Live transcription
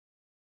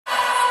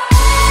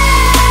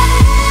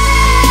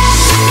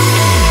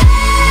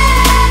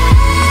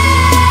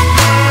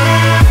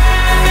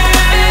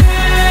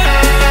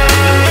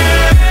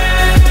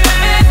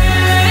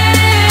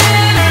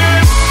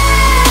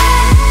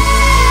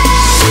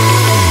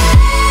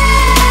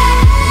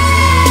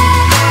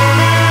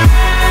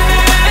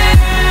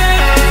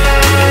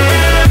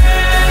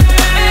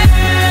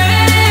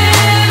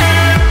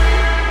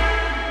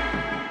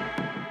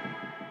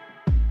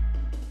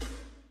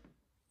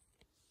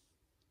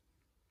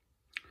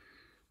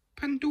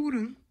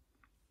Pandora,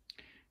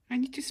 I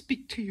need to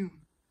speak to you.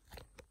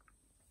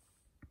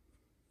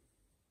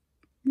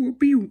 What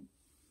about?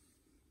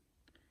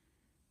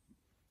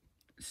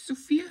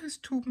 Sophia has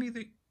told me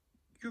that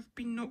you've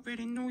been not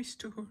very nice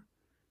to her.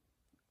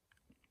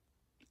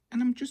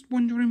 And I'm just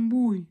wondering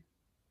why.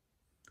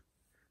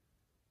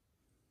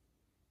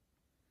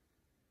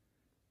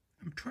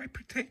 I'm trying to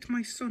protect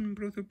my son,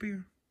 Brother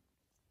Bear.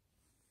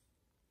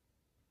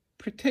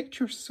 Protect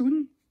your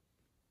son?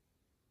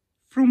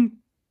 From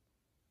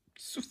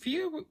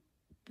Sophia?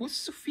 What's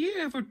Sophia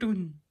ever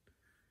done?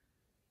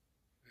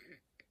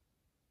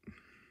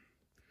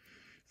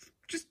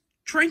 Just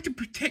trying to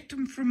protect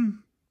him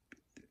from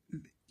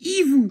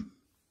evil.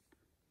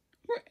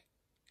 What?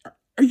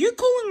 Are you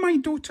calling my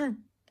daughter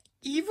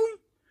evil?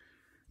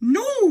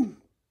 No!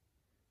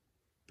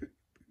 But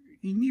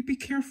you need to be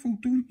careful,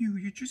 don't you?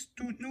 You just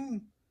don't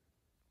know.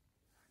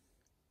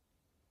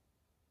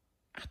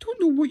 I don't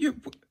know what you're...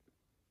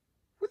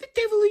 What the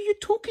devil are you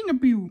talking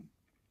about?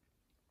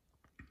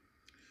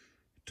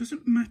 It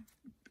doesn't matter.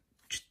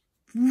 Just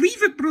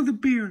leave it, Brother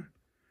Bear.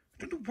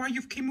 I don't know why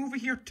you've came over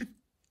here to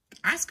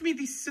ask me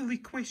these silly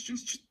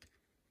questions. Just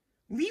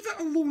leave it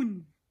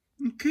alone,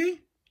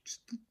 okay?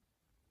 Just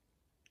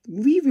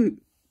leave it.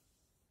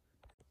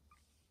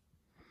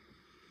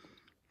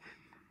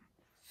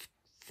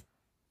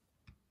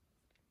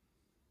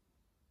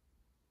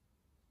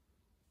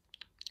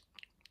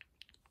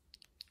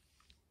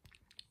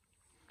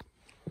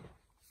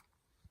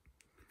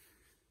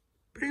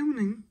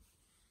 Browning?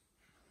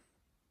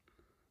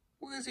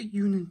 What is it,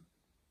 Unin?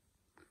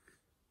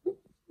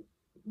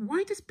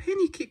 Why does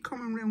Penny keep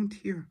coming round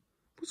here?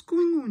 What's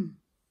going on?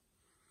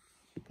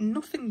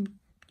 Nothing,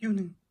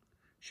 Unin.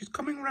 She's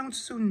coming round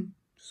soon,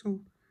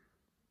 so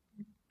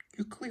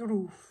you clear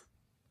off.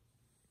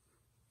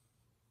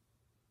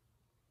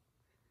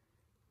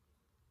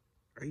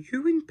 Are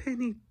you and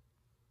Penny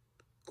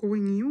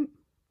going out?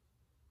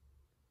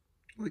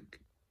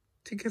 Like,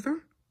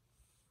 together?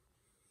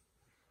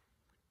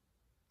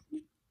 What are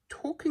you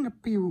talking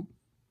about?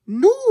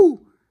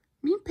 No!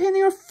 Me and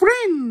Penny are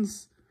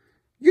friends!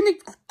 You need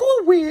to go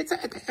away! It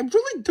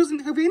really doesn't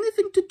have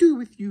anything to do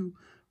with you.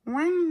 Well,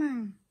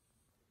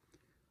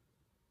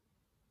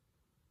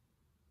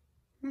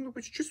 I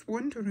was just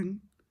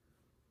wondering.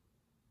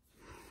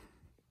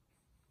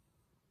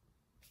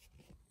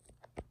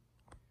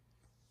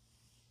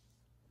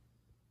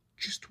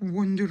 Just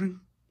wondering.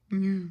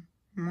 Yeah.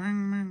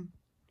 Man.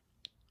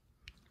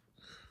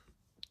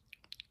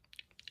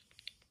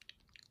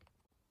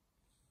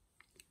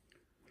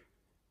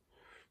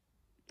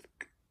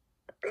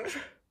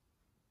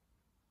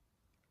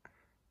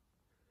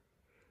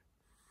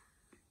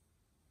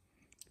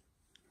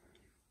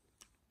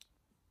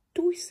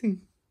 Doisy.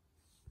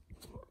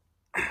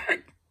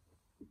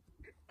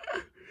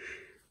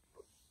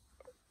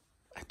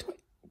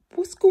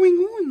 What's going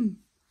on?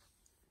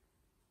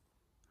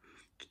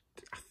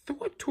 I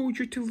thought I told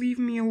you to leave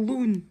me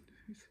alone.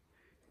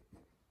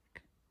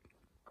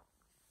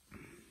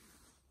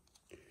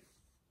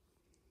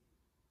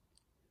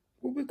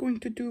 What are we going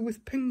to do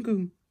with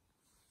Pingu?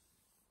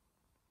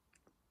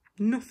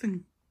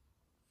 Nothing.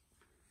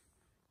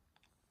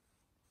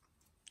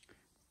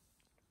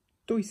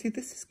 Doisy,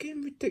 this is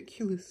getting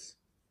ridiculous.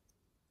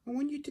 I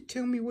want you to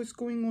tell me what's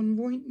going on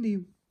right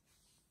now.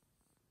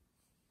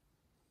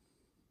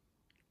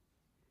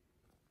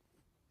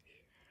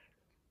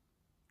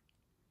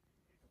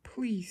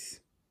 Please.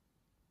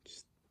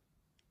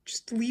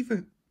 Just leave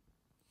it.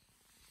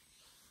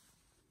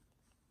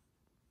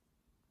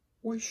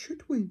 Why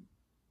should we?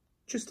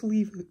 Just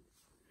leave it.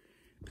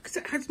 Because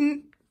it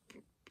hasn't...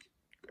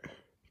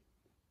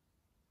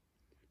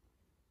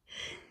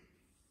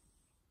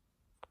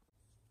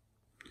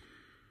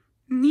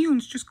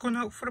 Neon's just gone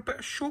out for a bit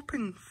of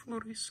shopping,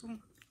 Florrie, so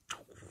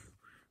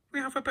we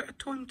have a bit of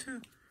time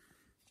to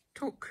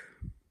talk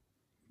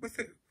with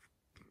it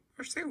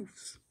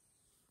ourselves.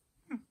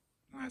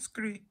 That's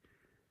great.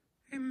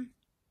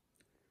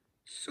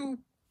 So,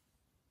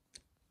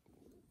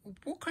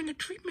 what kind of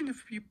treatment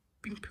have you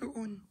been put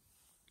on?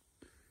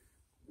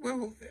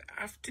 Well,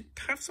 I have to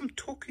have some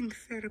talking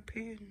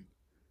therapy and,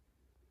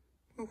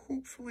 well,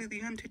 hopefully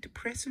the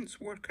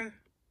antidepressants work.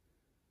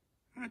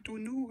 I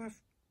don't know, I've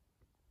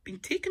been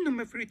taking them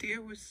every day. I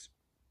was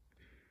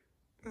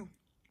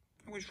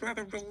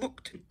rather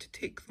reluctant to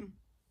take them.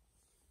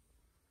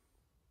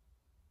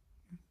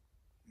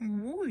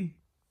 Why?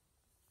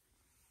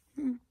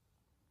 Well,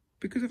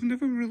 because I've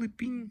never really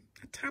been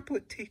a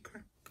tablet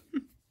taker.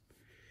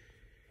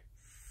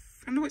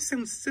 I know it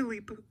sounds silly,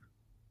 but...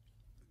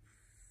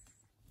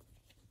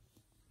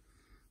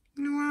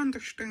 No, I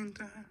understand.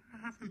 I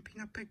haven't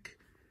been a big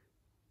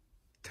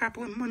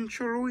tablet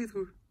muncher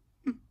either.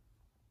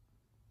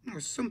 Well,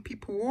 some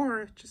people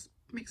are. It just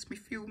makes me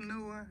feel,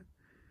 no,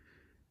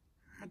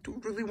 I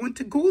don't really want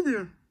to go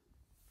there.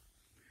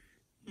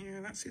 Yeah,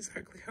 that's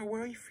exactly how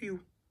I feel.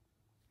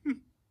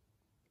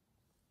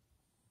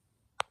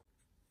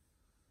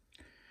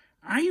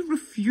 I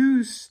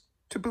refuse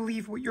to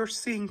believe what you're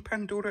saying,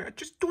 Pandora. I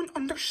just don't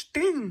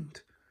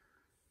understand.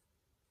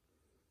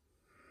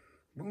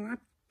 Well,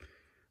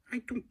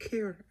 I don't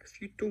care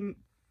if you don't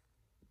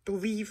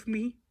believe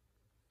me.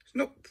 It's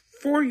not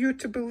for you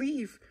to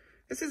believe.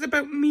 This is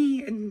about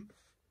me and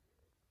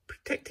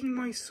protecting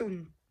my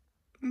son.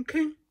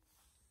 Okay?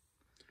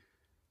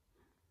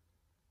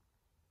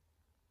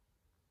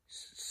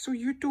 So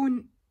you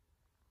don't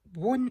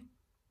want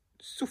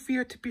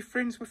Sophia to be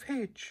friends with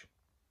Hedge?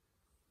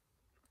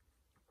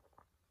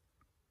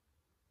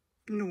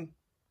 No.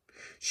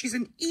 She's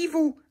an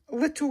evil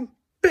little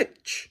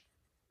bitch.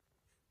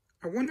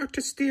 I want her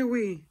to stay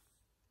away.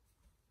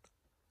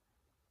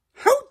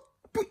 How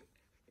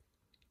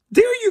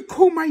dare you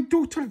call my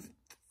daughter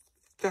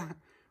that?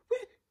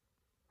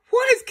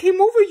 What has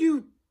came over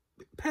you,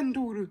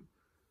 Pandora?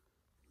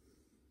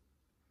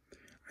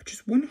 I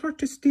just want her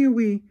to stay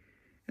away.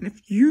 And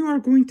if you are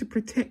going to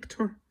protect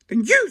her,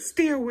 then you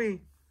stay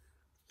away.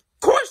 Of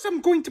course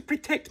I'm going to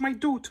protect my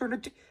daughter. I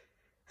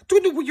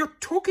don't know what you're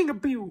talking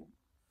about.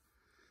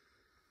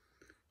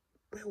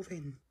 Well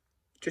then,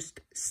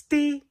 just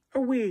stay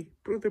away,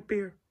 Brother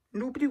Bear.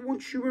 Nobody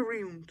wants you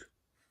around.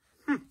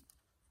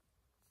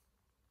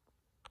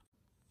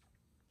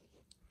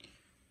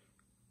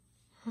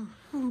 Oh,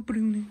 hello,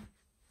 Brownie.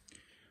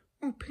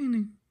 Oh,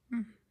 Penny.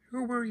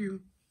 How are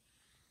you?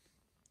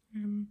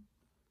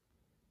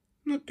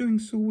 Not doing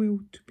so well,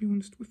 to be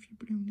honest with you,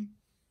 Brownie.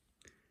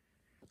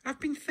 I've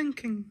been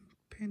thinking,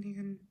 Penny,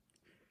 and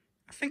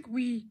I think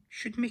we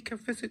should make a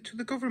visit to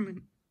the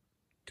government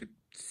to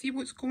see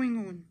what's going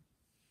on.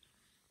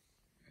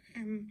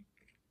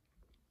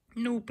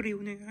 No,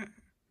 Brownie.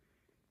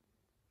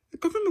 The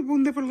government will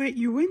never let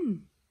you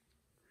in.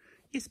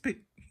 Yes, but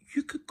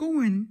you could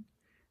go in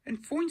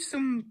and find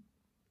some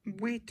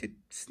way to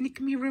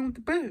sneak me around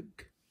the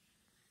back.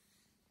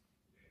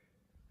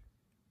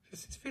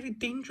 This is very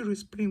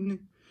dangerous, Brownie.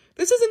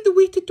 This isn't the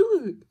way to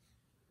do it.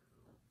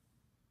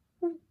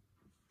 Well,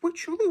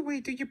 which other way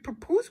do you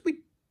propose we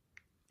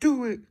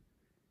do it?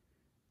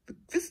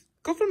 This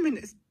government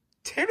is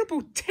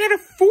terrible,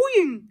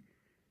 terrifying.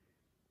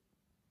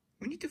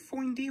 We need to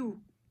find out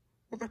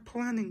what they're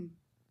planning.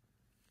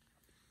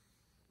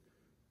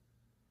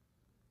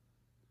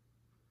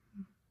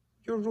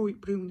 You're right,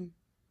 Brownie.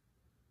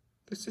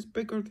 This is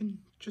bigger than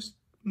just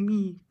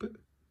me, but it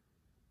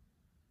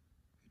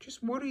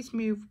just worries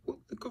me of what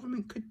the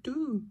government could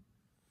do.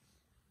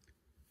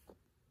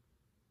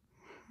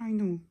 I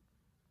know,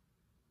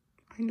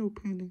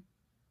 Penny.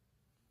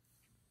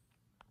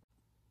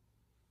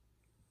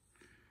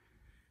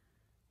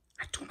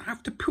 I don't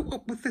have to put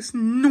up with this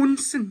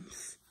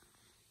nonsense.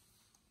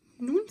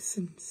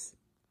 Nonsense.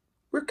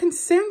 We're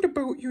concerned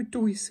about you,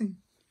 Doisy.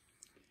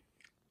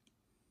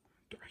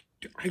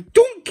 I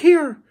don't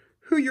care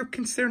who you're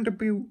concerned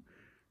about.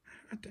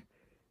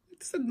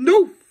 It's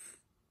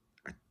enough.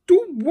 I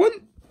don't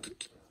want...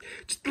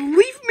 Just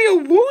leave me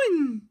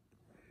alone.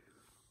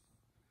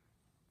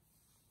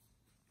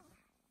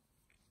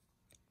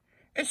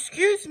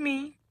 Excuse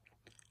me.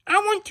 I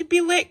want to be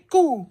let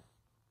go.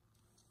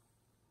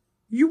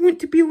 You want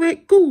to be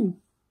let go?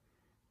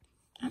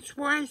 That's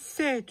what I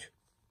said.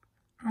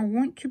 I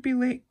want to be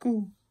let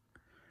go.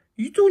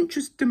 You don't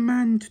just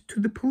demand to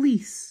the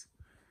police.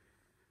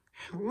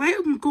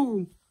 Let him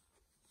go.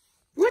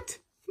 What?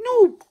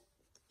 No,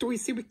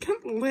 Doisy, we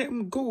can't let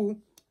him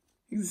go.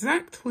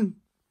 Exactly.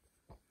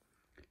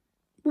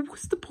 Well,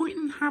 what's the point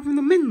in having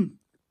him in?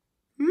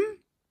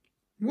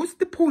 What's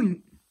the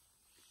point?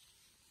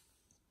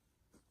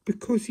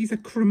 Because he's a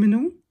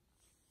criminal?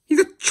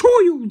 He's a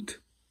child!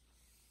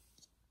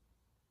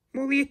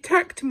 Well, he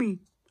attacked me,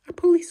 a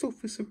police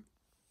officer.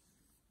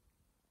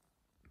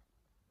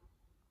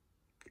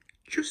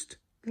 Just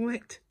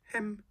let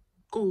him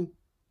go.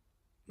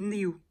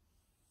 Neil.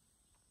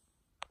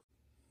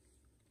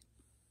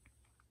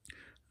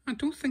 I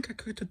don't think I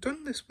could have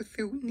done this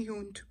without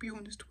Neon, to be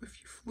honest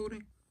with you,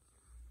 Flory.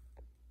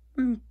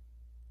 Well,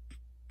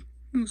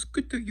 it's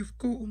good that you've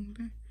got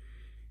him.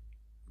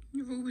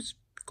 You've always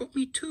got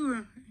me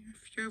too,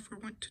 if you ever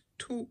want to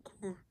talk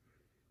or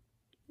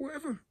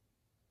whatever.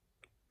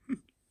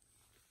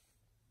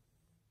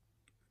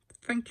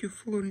 Thank you,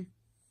 Flory.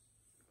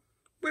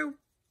 Well,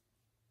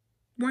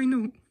 why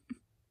not?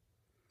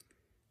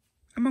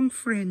 Among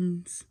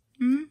friends,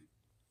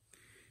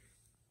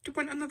 Do you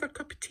want another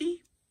cup of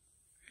tea?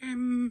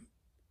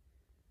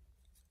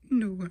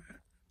 No,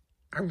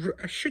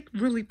 I should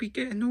really be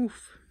getting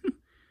off.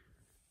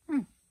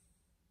 Oh,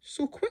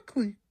 so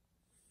quickly.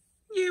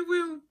 Yeah,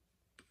 well,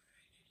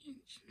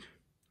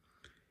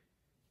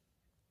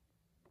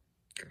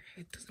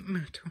 it doesn't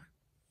matter.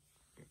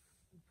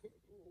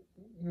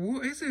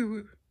 What is it?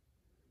 Have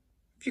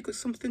you got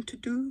something to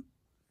do?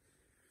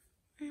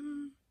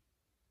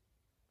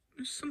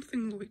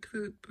 Something like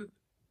that, but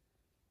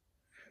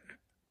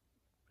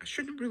I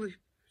shouldn't really...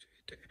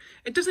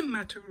 It doesn't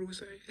matter,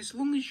 Rosa. As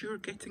long as you're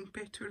getting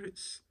better,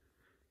 it's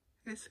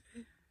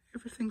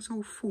everything's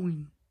all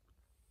fine.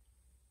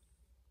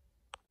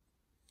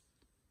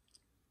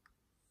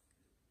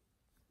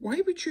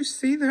 Why would you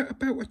say that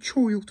about a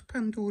child,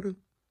 Pandora?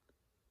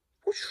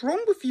 What's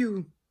wrong with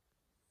you?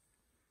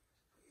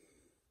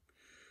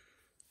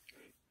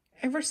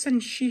 Ever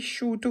since she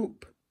showed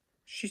up,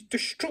 she's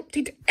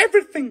disrupted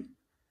everything.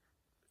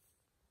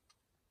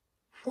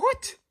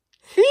 What?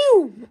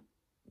 Who?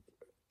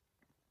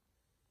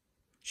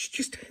 She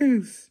just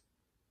has.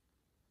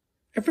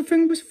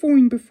 Everything was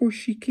fine before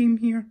she came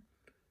here.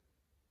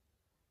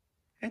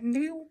 And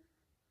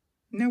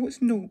now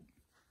it's not.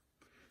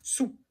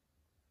 So,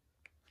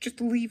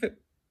 just leave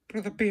it,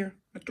 Brother Bear.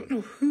 I don't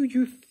know who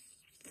you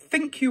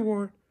think you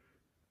are.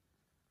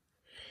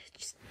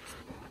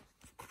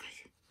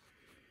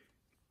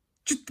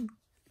 Just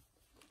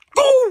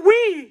go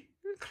away!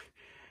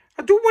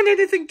 I don't want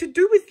anything to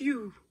do with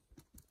you.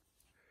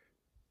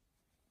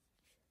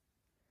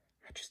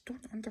 I just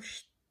don't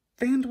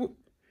understand what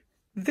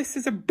this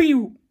is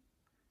about.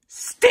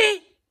 Stay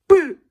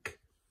back!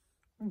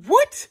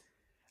 What?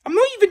 I'm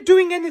not even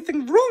doing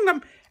anything wrong.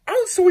 I'm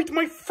outside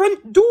my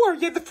front door.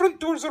 Yeah, the front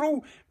doors are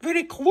all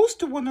very close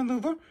to one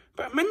another,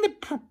 but I'm in the...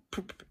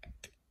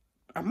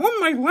 I'm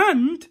on my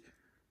land.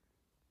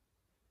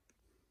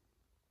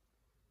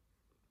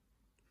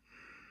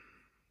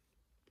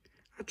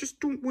 I just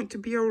don't want to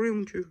be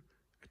around you.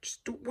 I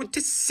just don't want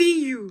to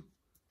see you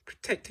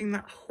protecting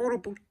that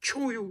horrible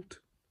child.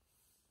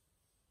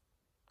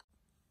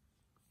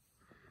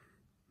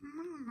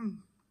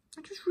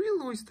 I just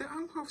realised that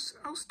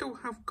I'll still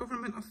have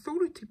government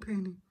authority,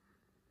 Penny.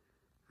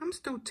 I'm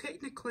still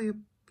technically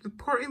the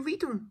party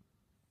leader.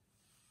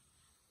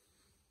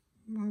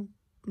 Well,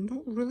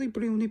 not really,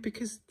 Brownie,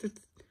 because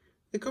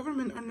the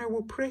government are now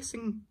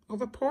oppressing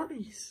other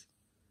parties.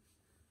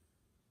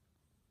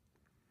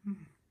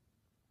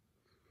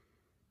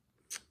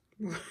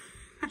 Well,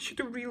 I should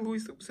have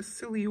realised that was a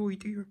silly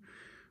idea.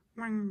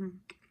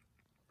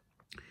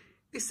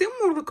 They sound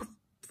more like a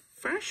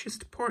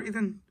fascist party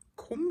than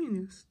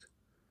communist.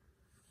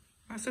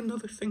 That's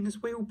another thing as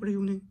well,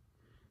 Brownie.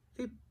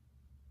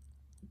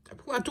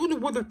 I don't know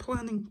what they're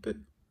planning, but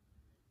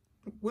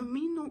when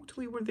me and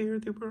Octley were there,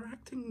 they were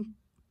acting...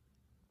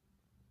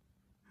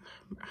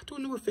 I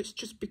don't know if it's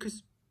just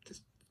because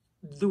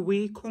the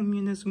way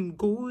communism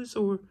goes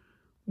or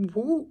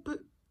what, but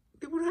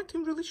they were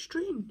acting really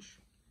strange.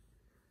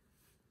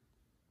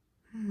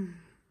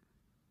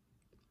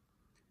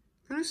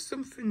 There is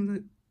something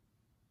that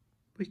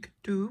we could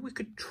do. We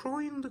could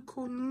try and look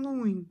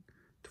online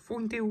to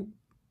find out.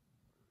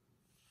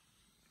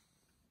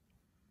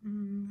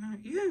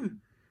 Yeah,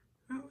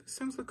 well, it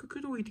sounds like a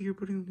good idea,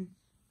 Brownie.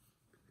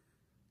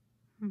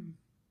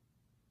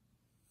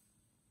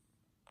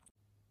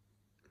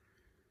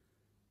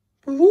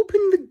 We'll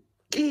open the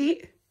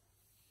gate.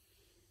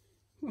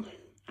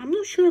 I'm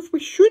not sure if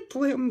we should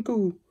let him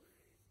go.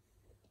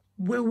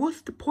 Well,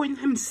 what's the point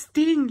in him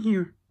staying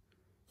here?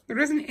 There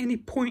isn't any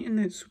point in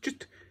it, so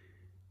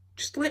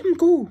just let him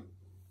go.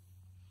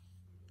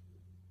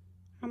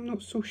 I'm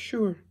not so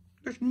sure.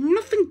 There's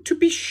nothing to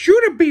be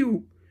sure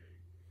about.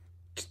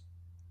 Just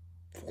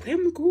let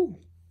him go.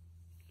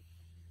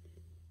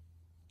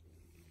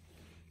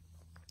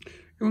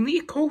 You'll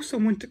need to call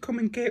someone to come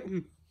and get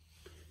him.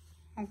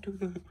 I'll do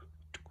that.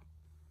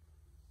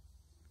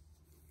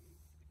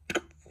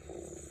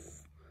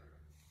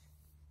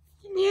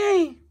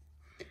 Yay!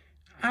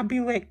 I'll be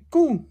let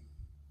go.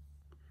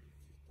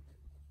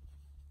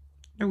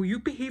 Now you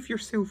behave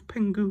yourself,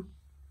 Pingu.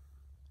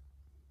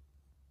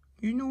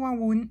 You know I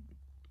won't.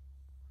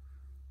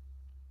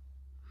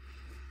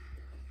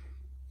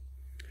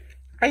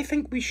 I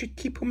think we should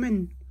keep him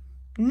in.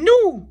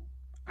 No!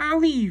 I'll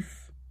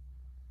leave.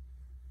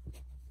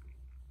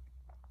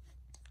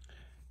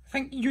 I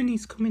think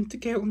Uni's coming to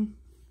get him.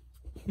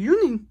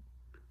 Uni?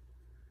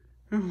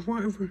 Oh,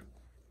 whatever.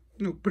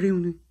 No,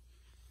 Brownie.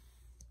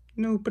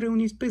 No,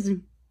 Brownie's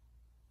busy.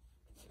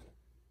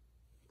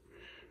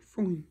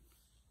 Fine.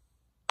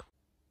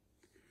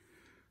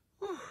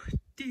 Oh,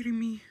 dearie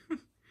me.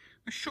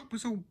 The shop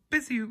was all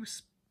busy. It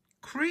was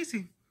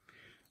crazy.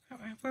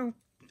 Well,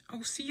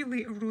 I'll see you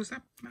later, Rose.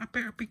 I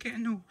better be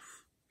getting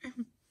off.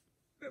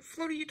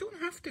 Florrie, you don't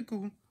have to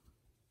go.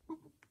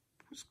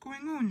 What's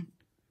going on?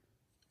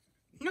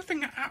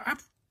 Nothing.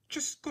 I've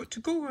just got to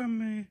go.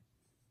 I'm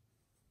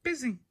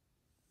busy.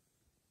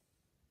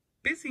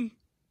 Busy?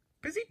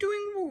 Busy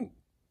doing what?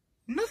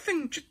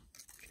 Nothing. Just...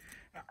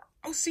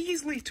 I'll see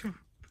you later.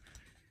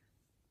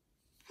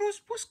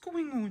 Rose, what's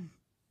going on?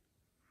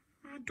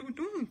 I don't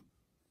know.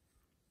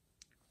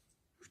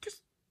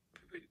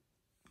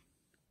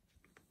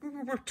 We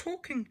were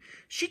talking.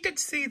 She did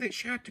say that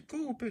she had to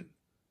go, but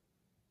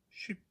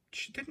she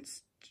didn't.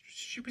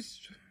 She was,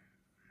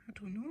 I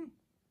don't know,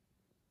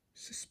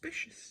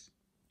 suspicious.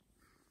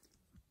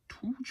 I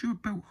told you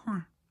about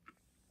her.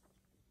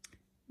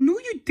 No,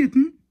 you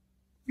didn't.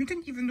 You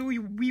didn't even know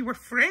we were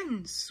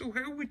friends, so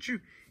how would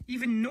you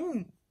even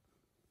know?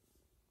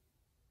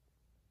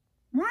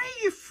 Why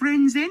are you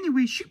friends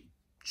anyway?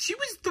 She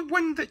was the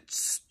one that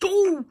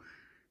stole.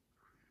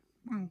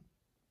 Well,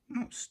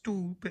 not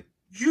stole, but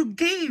you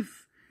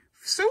gave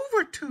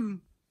silver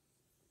to.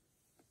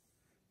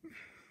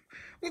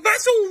 Well,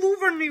 that's all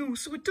over now,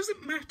 so it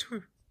doesn't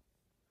matter.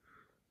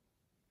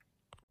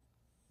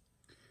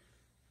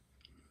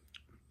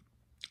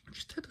 I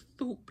just had a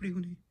thought,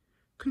 Brownie.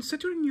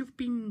 considering you've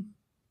been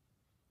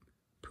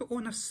put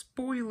on a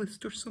spy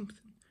list or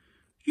something,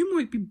 you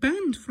might be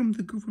banned from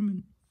the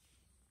government.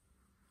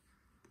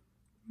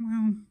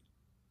 Well,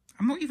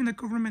 I'm not even a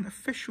government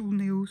official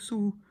now,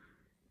 so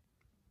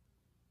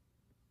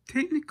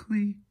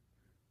technically,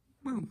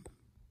 well,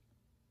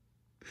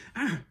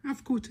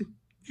 I've got it.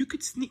 You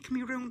could sneak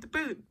me round the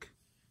back.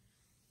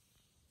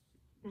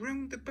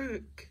 Round the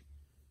back.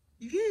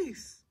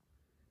 Yes.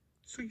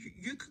 So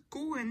you could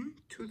go in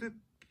to the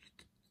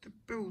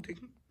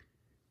building,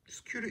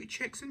 security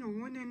checks and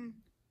all, and then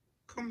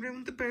come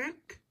round the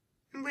back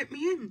and let me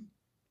in.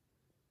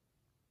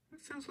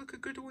 That sounds like a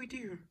good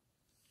idea.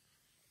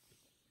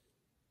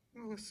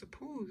 Well, I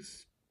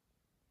suppose.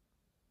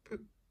 But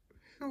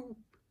how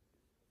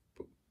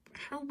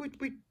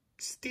would we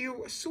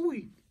steal a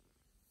soy?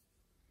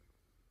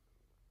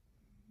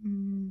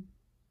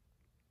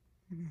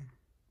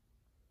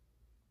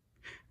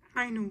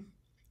 I know.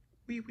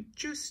 We would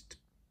just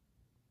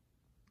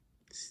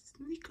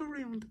sneak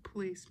around the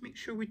place, make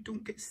sure we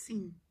don't get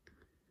seen.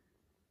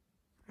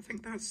 I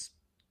think that's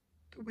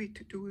the way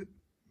to do it.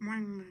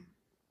 Wang man.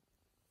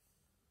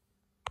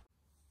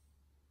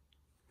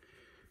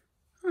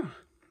 Oh.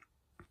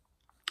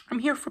 I'm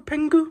here for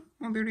Pingu.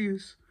 Oh, there he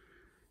is.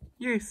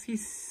 Yes,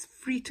 he's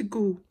free to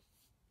go.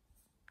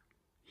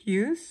 He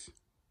is?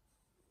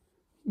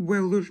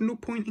 Well, there's no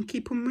point in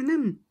keeping him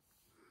in.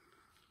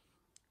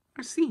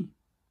 I see.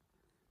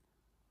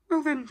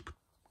 Well then,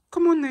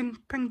 come on then,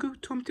 Pingu,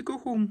 time to go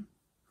home.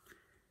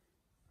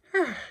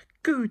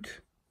 Good.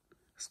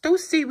 Still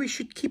say we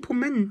should keep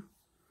him in.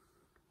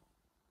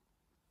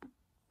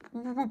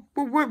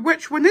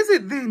 Which one is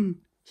it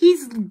then?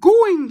 He's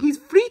going. He's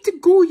free to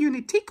go,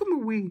 Uni. Take him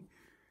away.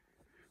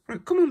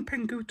 Right, come on,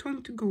 Pingu,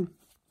 time to go.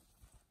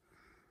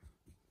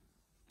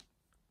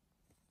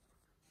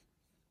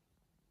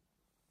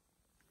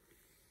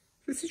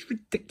 This is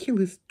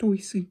ridiculous,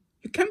 Doisy.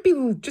 You can't be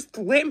just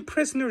letting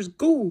prisoners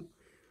go.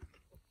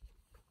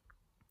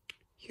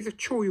 He's a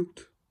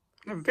child,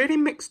 and a very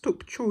mixed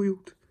up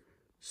child.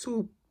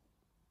 So,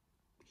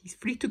 he's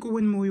free to go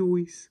in my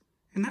eyes.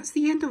 And that's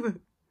the end of it.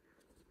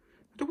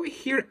 I don't want to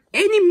hear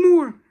any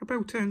more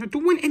about it, and I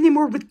don't want any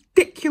more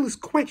ridiculous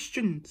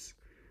questions.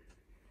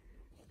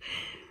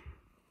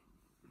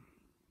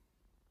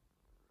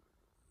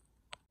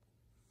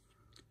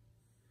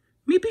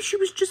 Maybe she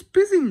was just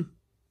busy.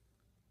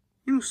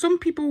 You know, some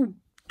people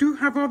do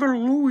have other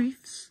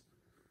lives.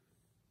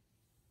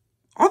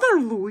 Other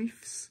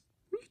lives?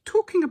 What are you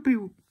talking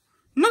about?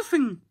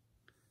 Nothing.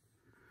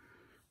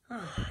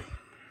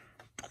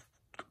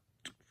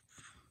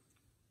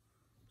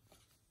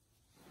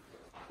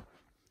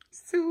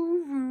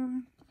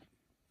 Silver.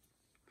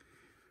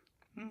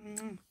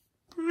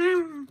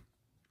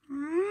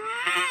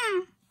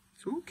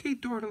 It's okay,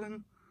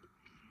 darling.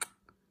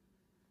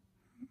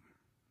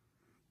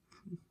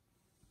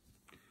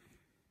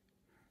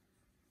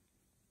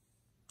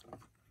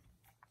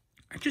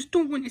 I just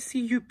don't want to see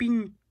you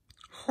being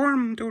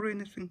harmed or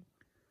anything.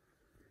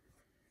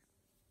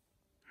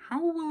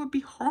 How will I be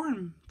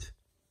harmed?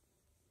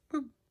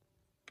 Well,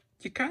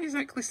 you can't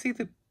exactly say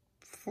that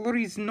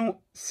Flurry's not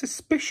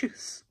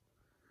suspicious.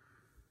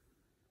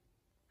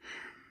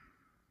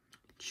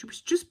 She was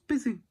just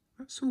busy,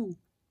 that's all.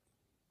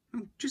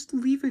 No, just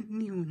leave it,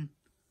 Neon.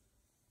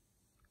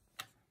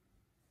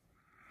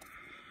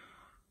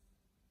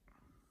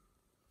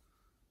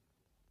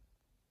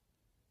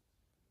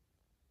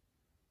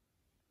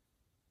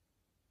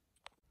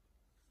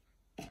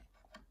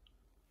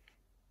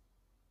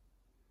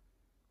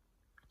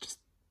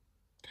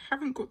 I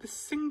haven't got the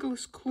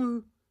singlest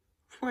clue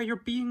why you're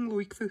being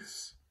like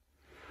this.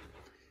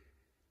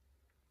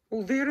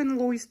 Well, therein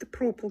lies the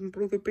problem,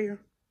 Brother Bear.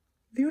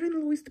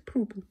 Therein lies the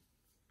problem.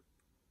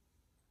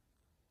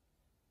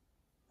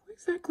 What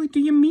exactly do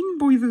you mean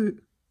by that?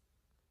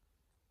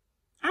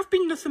 I've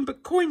been nothing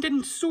but kind,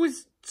 and so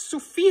is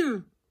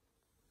Sophia.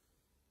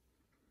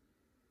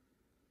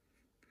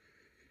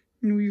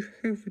 No, you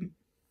haven't.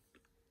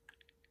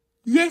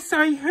 Yes,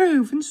 I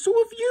have, and so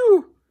have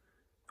you.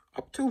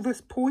 Up till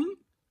this point.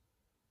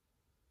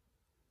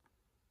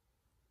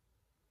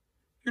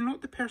 You're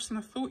not the person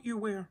I thought you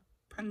were,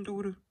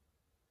 Pandora.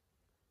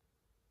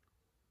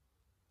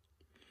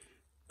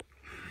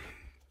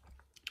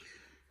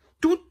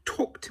 Don't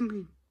talk to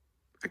me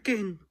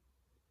again.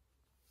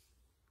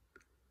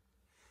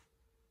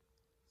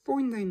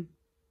 Fine then,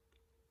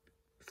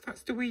 if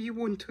that's the way you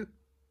want it.